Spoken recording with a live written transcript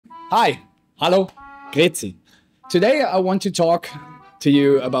Hi, hallo, grüezi. Today I want to talk to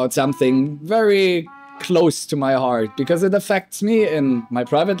you about something very close to my heart because it affects me in my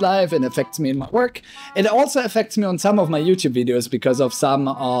private life, it affects me in my work. It also affects me on some of my YouTube videos because of some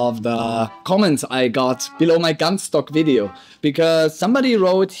of the comments I got below my Gunstock video. Because somebody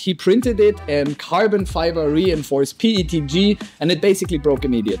wrote he printed it in carbon fiber reinforced PETG and it basically broke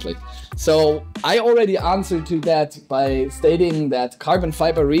immediately. So I already answered to that by stating that carbon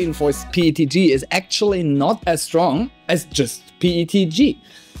fiber reinforced PETG is actually not as strong as just PETG.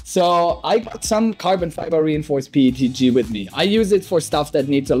 So I got some carbon fiber reinforced PETG with me. I use it for stuff that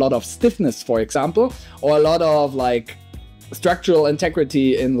needs a lot of stiffness, for example, or a lot of like structural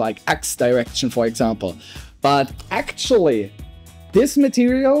integrity in like X direction, for example. But actually, this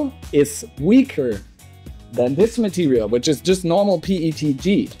material is weaker than this material, which is just normal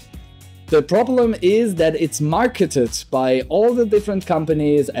PETG. The problem is that it's marketed by all the different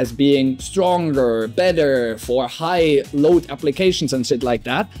companies as being stronger, better for high load applications and shit like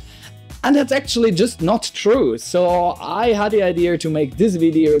that. And that's actually just not true. So I had the idea to make this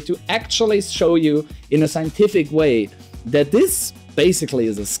video to actually show you in a scientific way that this basically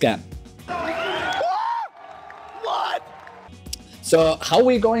is a scam. What? So how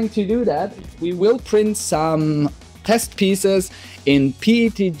we're going to do that, we will print some test pieces in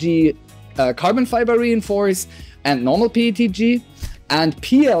PETG carbon fiber reinforced and normal PETG, and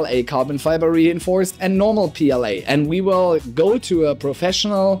PLA carbon fiber reinforced and normal PLA. And we will go to a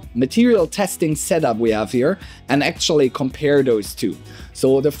professional material testing setup we have here and actually compare those two.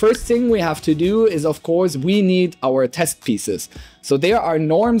 So the first thing we have to do is, of course, we need our test pieces. So there are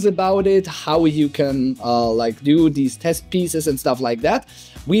norms about it, how you can like do these test pieces and stuff like that.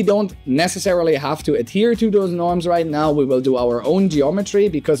 We don't necessarily have to adhere to those norms right now. We will do our own geometry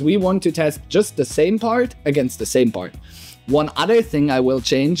because we want to test just the same part against the same part. One other thing I will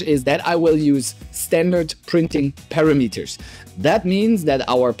change is that I will use standard printing parameters. That means that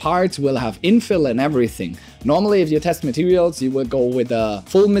our parts will have infill and everything. Normally, if you test materials, you will go with a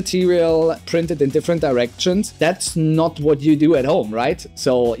full material printed in different directions. That's not what you do at home, right?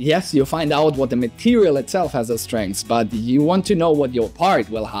 So yes, you find out what the material itself has as strengths, but you want to know what your part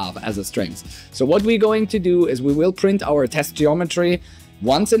will have as a strength. So what we're going to do is we will print our test geometry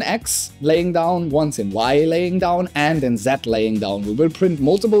once in X laying down, once in Y laying down, and in Z laying down. We will print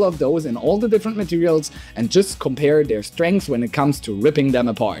multiple of those in all the different materials and just compare their strengths when it comes to ripping them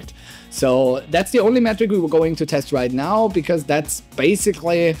apart. So that's the only metric we were going to test right now because that's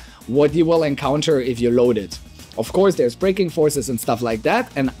basically what you will encounter if you load it. Of course, there's braking forces and stuff like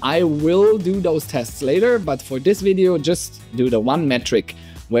that, and I will do those tests later, but for this video, just do the one metric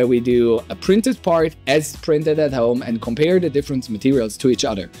where we do a printed part as printed at home and compare the different materials to each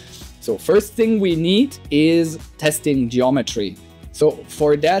other. So first thing we need is testing geometry. So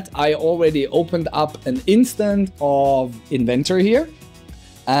for that, I already opened up an instance of Inventor here.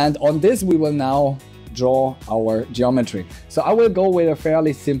 And on this, we will now draw our geometry. So I will go with a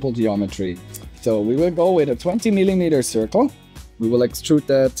fairly simple geometry. So we will go with a 20mm circle. We will extrude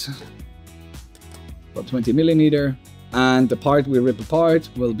that about 20mm. And the part we rip apart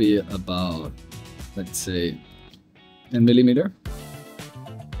will be about, let's say, 10mm.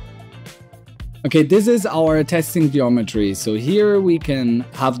 Okay, this is our testing geometry. So here we can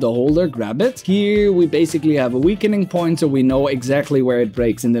have the holder grab it. Here we basically have a weakening point so we know exactly where it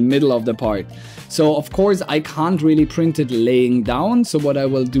breaks in the middle of the part. So of course I can't really print it laying down. So what I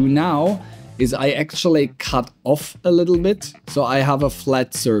will do now is I actually cut off a little bit so I have a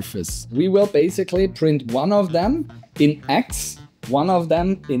flat surface. We will basically print one of them in X, one of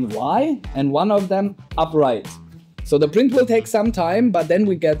them in Y, and one of them upright. So the print will take some time, but then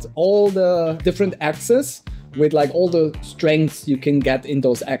we get all the different axes with like all the strengths you can get in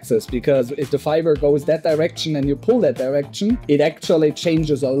those axes, because if the fiber goes that direction and you pull that direction, it actually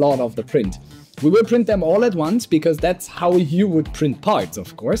changes a lot of the print. We will print them all at once because that's how you would print parts,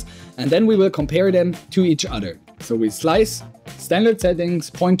 of course, and then we will compare them to each other. So we slice, standard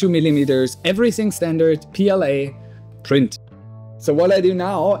settings, 0.2mm, everything standard, PLA, print. So what I do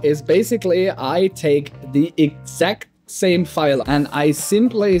now is basically I take the exact same file and I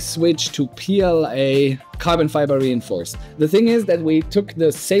simply switch to PLA carbon fiber reinforced. The thing is that we took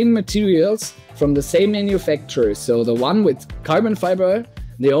the same materials from the same manufacturer. So the one with carbon fiber,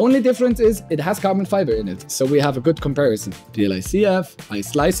 the only difference is it has carbon fiber in it. So we have a good comparison. PLA-CF, I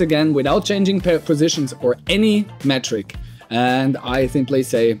slice again without changing positions or any metric. And I simply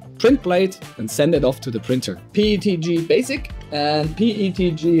say print plate and send it off to the printer. PETG basic and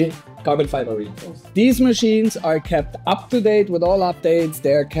PETG carbon fiber reinforced. These machines are kept up to date with all updates.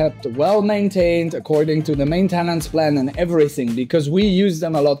 They're kept well maintained according to the maintenance plan and everything, because we use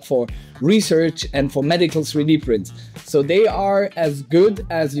them a lot for research and for medical 3D prints. So they are as good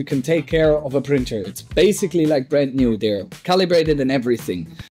as you can take care of a printer. It's basically like brand new. They're calibrated and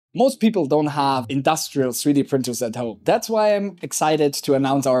everything. Most people don't have industrial 3D printers at home. That's why I'm excited to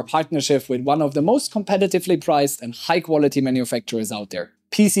announce our partnership with one of the most competitively priced and high quality manufacturers out there,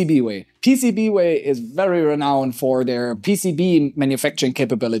 PCBWay. PCBWay is very renowned for their PCB manufacturing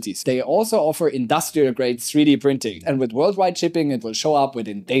capabilities. They also offer industrial grade 3D printing, and with worldwide shipping, it will show up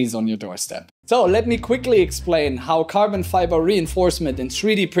within days on your doorstep. So let me quickly explain how carbon fiber reinforcement in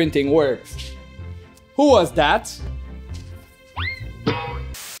 3D printing works. Who was that?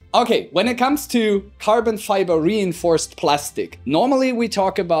 Okay, when it comes to carbon fiber reinforced plastic, normally we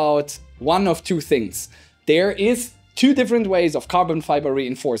talk about one of two things. There is two different ways of carbon fiber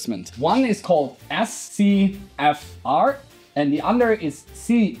reinforcement. One is called SCFR and the other is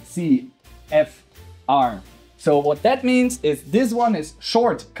CCFR. So what that means is this one is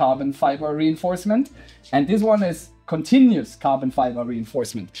short carbon fiber reinforcement and this one is continuous carbon fiber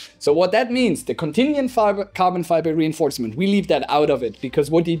reinforcement. So what that means, the continuous carbon fiber reinforcement, we leave that out of it,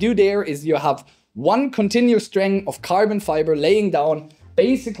 because what you do there is you have one continuous strand of carbon fiber laying down.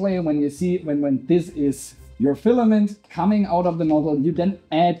 Basically, when you see, when this is your filament coming out of the nozzle, you then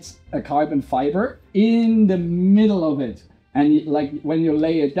add a carbon fiber in the middle of it. And like when you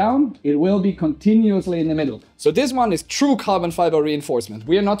lay it down, it will be continuously in the middle. So this one is true carbon fiber reinforcement.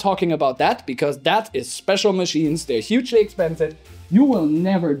 We are not talking about that because that is special machines. They're hugely expensive. You will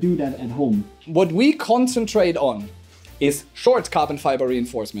never do that at home. What we concentrate on is short carbon fiber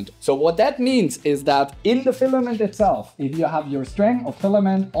reinforcement. So what that means is that in the filament itself, if you have your strand of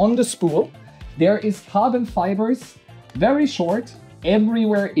filament on the spool, there is carbon fibers very short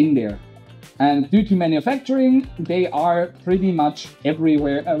everywhere in there. And due to manufacturing, they are pretty much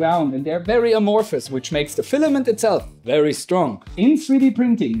everywhere around and they're very amorphous, which makes the filament itself very strong. In 3D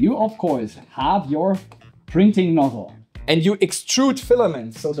printing, you of course have your printing nozzle and you extrude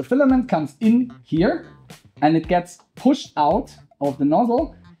filament. So the filament comes in here and it gets pushed out of the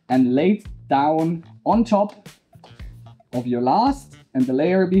nozzle and laid down on top of your last and the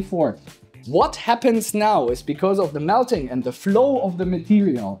layer before. What happens now is because of the melting and the flow of the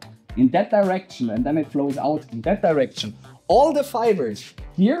material in that direction, and then it flows out in that direction. All the fibers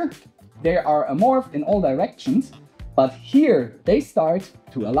here, they are amorphed in all directions, but here they start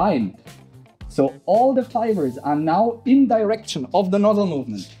to align. So all the fibers are now in direction of the nozzle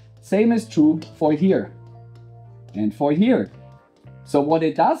movement. Same is true for here and for here. So what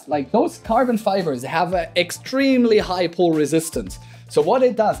it does, like those carbon fibers have an extremely high pull resistance. So what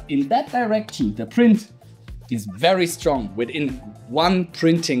it does in that direction, the print is very strong within one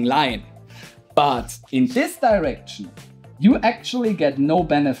printing line. But in this direction, you actually get no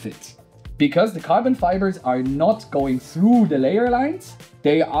benefit because the carbon fibers are not going through the layer lines.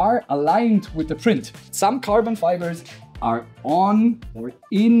 They are aligned with the print. Some carbon fibers are on or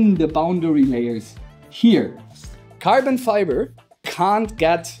in the boundary layers here. Carbon fiber can't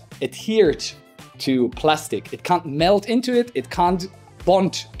get adhered to plastic. It can't melt into it. It can't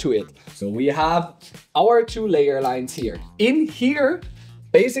bond to it. So we have our two layer lines here. In here,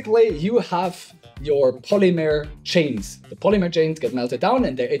 basically you have your polymer chains. The polymer chains get melted down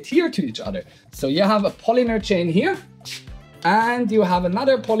and they adhere to each other. So you have a polymer chain here and you have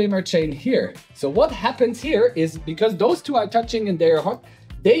another polymer chain here. So what happens here is because those two are touching and they're hot,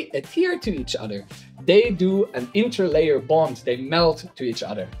 they adhere to each other. They do an interlayer bond. They melt to each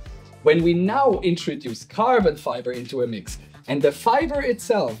other. When we now introduce carbon fiber into a mix, and the fiber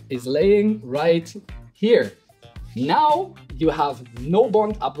itself is laying right here. Now you have no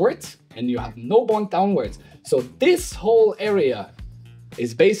bond upwards and you have no bond downwards. So this whole area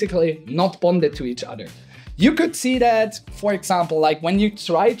is basically not bonded to each other. You could see that, for example, like when you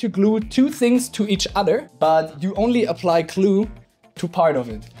try to glue two things to each other, but you only apply glue to part of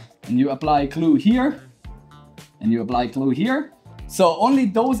it. And you apply glue here and you apply glue here. So only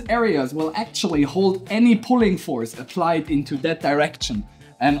those areas will actually hold any pulling force applied into that direction.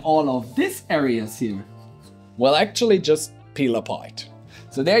 And all of these areas here will actually just peel apart.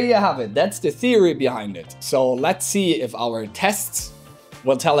 So there you have it. That's the theory behind it. So let's see if our tests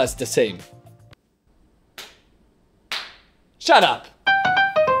will tell us the same. Shut up!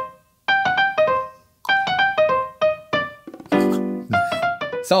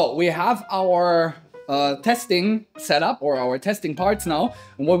 So we have our testing setup or our testing parts now.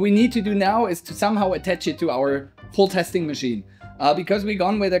 And what we need to do now is to somehow attach it to our full testing machine. Because we've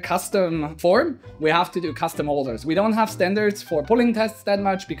gone with a custom form, we have to do custom holders. We don't have standards for pulling tests that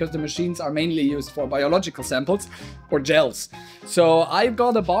much because the machines are mainly used for biological samples or gels. So I've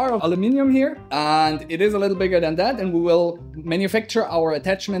got a bar of aluminum here, and it is a little bigger than that, and we will manufacture our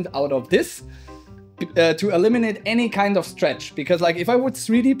attachment out of this to eliminate any kind of stretch. Because like if I would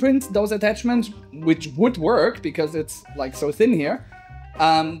 3D print those attachments, which would work because it's like so thin here,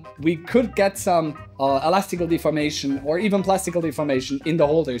 we could get some elastical deformation or even plastical deformation in the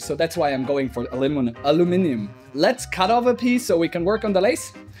holders. So that's why I'm going for aluminum. Let's cut off a piece so we can work on the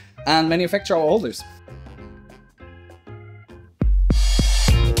lace and manufacture our holders.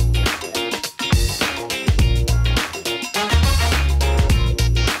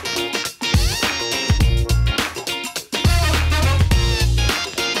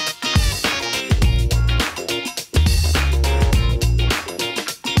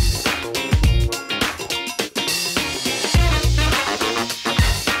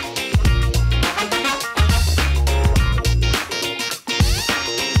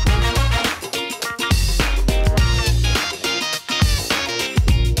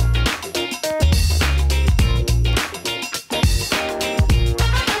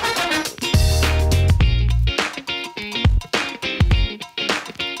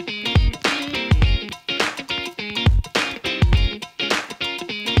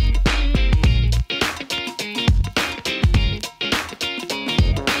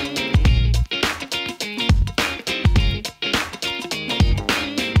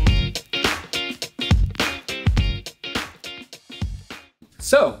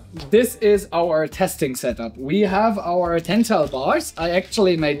 So this is our testing setup. We have our tensile bars. I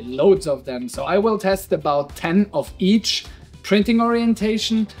actually made loads of them. So I will test about 10 of each printing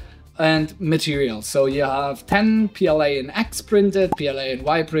orientation and material. So you have 10 PLA in X printed, PLA in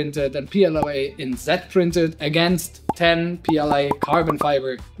Y printed, and PLA in Z printed against 10 PLA carbon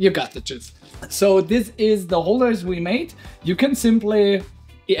fiber. You got the gist. So this is the holders we made. You can simply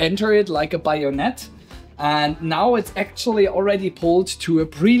enter it like a bayonet. And now it's actually already pulled to a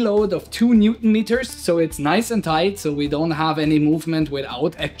preload of 2 Newton meters. So it's nice and tight, so we don't have any movement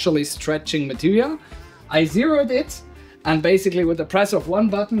without actually stretching material. I zeroed it, and basically with the press of one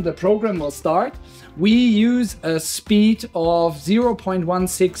button, the program will start. We use a speed of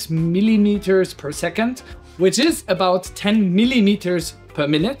 0.16 millimeters per second, which is about 10 millimeters per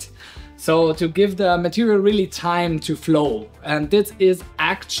minute. So to give the material really time to flow. And this is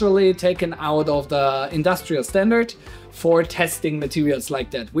actually taken out of the industrial standard for testing materials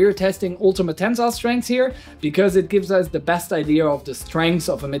like that. We're testing ultimate tensile strength here because it gives us the best idea of the strength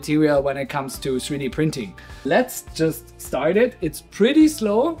of a material when it comes to 3D printing. Let's just start it. It's pretty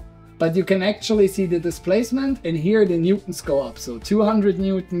slow, but you can actually see the displacement, and here the newtons go up. So 200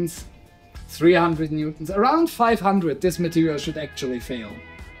 newtons, 300 newtons, around 500 this material should actually fail.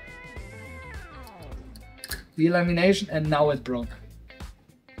 Delamination, and now it broke.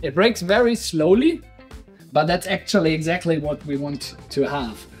 It breaks very slowly, but that's actually exactly what we want to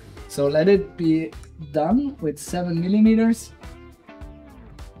have. So let it be done with 7 millimeters.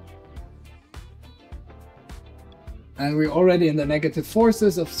 And we're already in the negative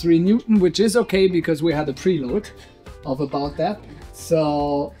forces of 3 Newton, which is okay because we had a preload of about that.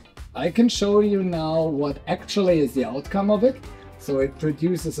 So I can show you now what actually is the outcome of it. So it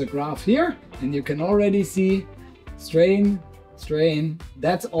produces a graph here, and you can already see strain, strain.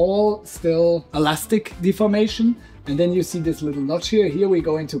 That's all still elastic deformation. And then you see this little notch here. Here we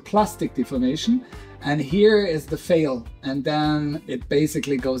go into plastic deformation. And here is the fail. And then it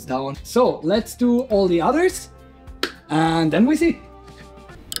basically goes down. So let's do all the others, and then we see.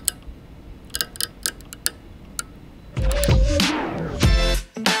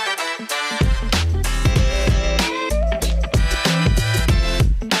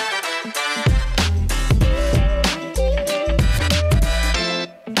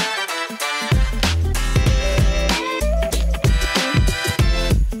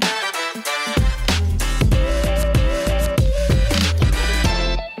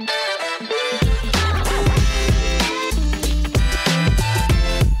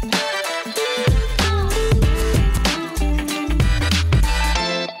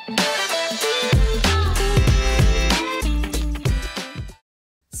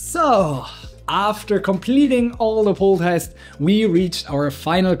 So, after completing all the pull tests, we reached our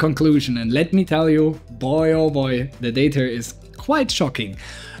final conclusion, and let me tell you, boy oh boy, the data is quite shocking.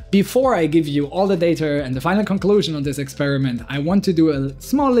 Before I give you all the data and the final conclusion on this experiment, I want to do a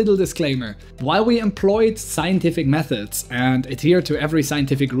small little disclaimer. While we employed scientific methods and adhere to every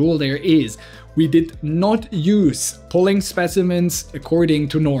scientific rule there is, we did not use pulling specimens according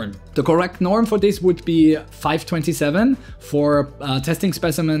to norm. The correct norm for this would be 527 for testing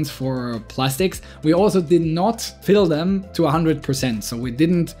specimens for plastics. We also did not fill them to 100%, so we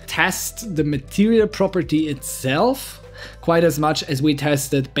didn't test the material property itself quite as much as we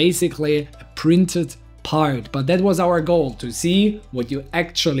tested basically a printed part. But that was our goal, to see what you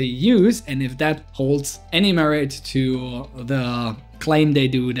actually use and if that holds any merit to the claim they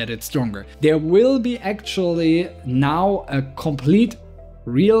do that it's stronger. There will be actually now a complete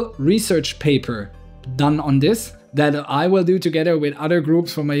real research paper done on this that I will do together with other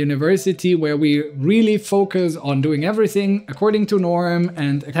groups from my university, where we really focus on doing everything according to norm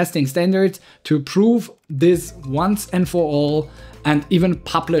and testing standards to prove this once and for all, and even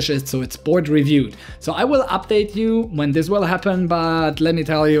publish it so it's board reviewed. So I will update you when this will happen, but let me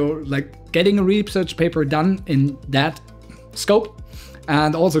tell you, like, getting a research paper done in that scope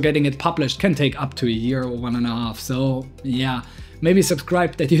and also getting it published can take up to a year or 1.5. So yeah, maybe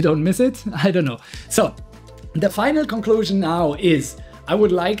subscribe that you don't miss it. I don't know. So the final conclusion now is I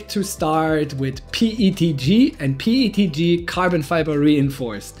would like to start with PETG and PETG carbon fiber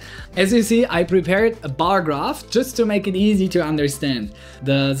reinforced. As you see, I prepared a bar graph just to make it easy to understand.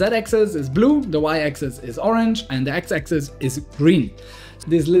 The z-axis is blue, the y-axis is orange, and the x-axis is green.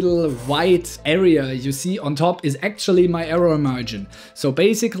 This little white area you see on top is actually my error margin. So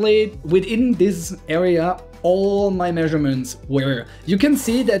basically within this area all my measurements were. You can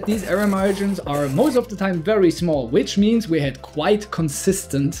see that these error margins are most of the time very small, which means we had quite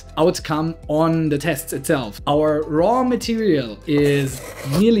consistent outcome on the tests itself. Our raw material is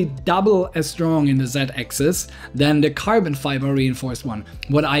nearly double as strong in the z-axis than the carbon fiber reinforced one.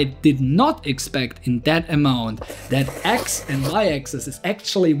 What I did not expect in that amount, that x and y-axis is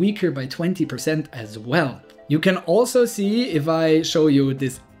actually weaker by 20% as well. You can also see, if I show you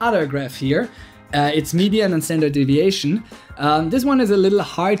this other graph here, it's median and standard deviation. This one is a little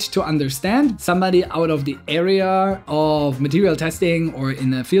hard to understand. Somebody out of the area of material testing or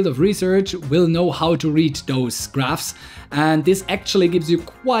in a field of research will know how to read those graphs. And this actually gives you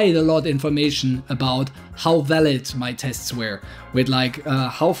quite a lot of information about how valid my tests were, with like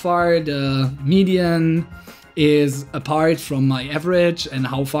how far the median is apart from my average and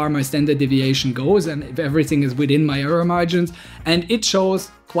how far my standard deviation goes, and if everything is within my error margins. And it shows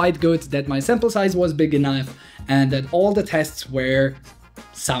quite good that my sample size was big enough and that all the tests were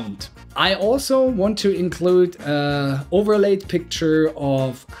sound. I also want to include an overlaid picture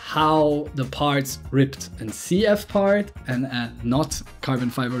of how the parts ripped, and CF part and a not carbon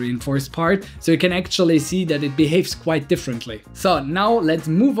fiber reinforced part, so you can actually see that it behaves quite differently. So now let's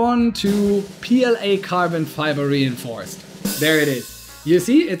move on to PLA carbon fiber reinforced. There it is. You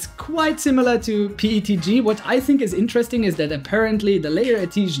see, it's quite similar to PETG. What I think is interesting is that apparently the layer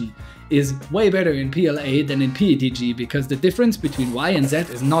adhesion is way better in PLA than in PETG, because the difference between Y and Z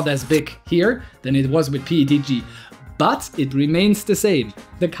is not as big here than it was with PETG, but it remains the same.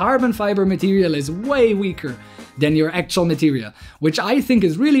 The carbon fiber material is way weaker than your actual material, which I think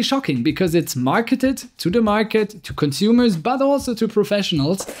is really shocking, because it's marketed to the market, to consumers, but also to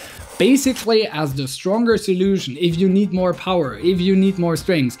professionals, basically as the stronger solution if you need more power, if you need more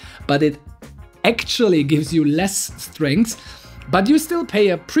strength, but it actually gives you less strength, but you still pay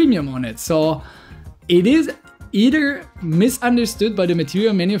a premium on it. So it is either misunderstood by the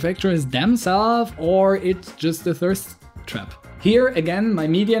material manufacturers themselves, or it's just a thirst trap. Here again, my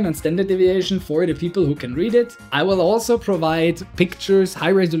median and standard deviation for the people who can read it. I will also provide pictures,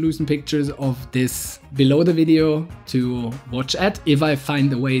 high resolution pictures of this below the video to watch at, if I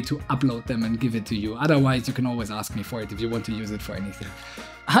find a way to upload them and give it to you. Otherwise, you can always ask me for it if you want to use it for anything.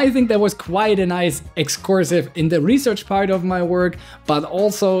 I think that was quite a nice excursive in the research part of my work, but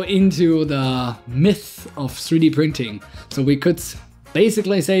also into the myth of 3D printing. So we could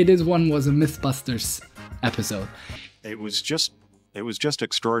basically say this one was a Mythbusters episode. It was just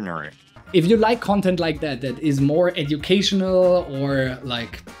extraordinary. If you like content like that is more educational, or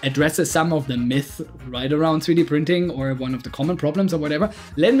like addresses some of the myth right around 3D printing or one of the common problems or whatever,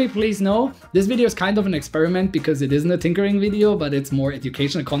 let me please know. This video is kind of an experiment because it isn't a tinkering video, but it's more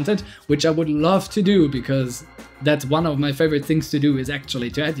educational content, which I would love to do, because that's one of my favorite things to do, is actually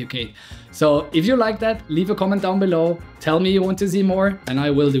to educate. So if you like that, leave a comment down below, tell me you want to see more, and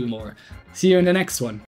I will do more. See you in the next one.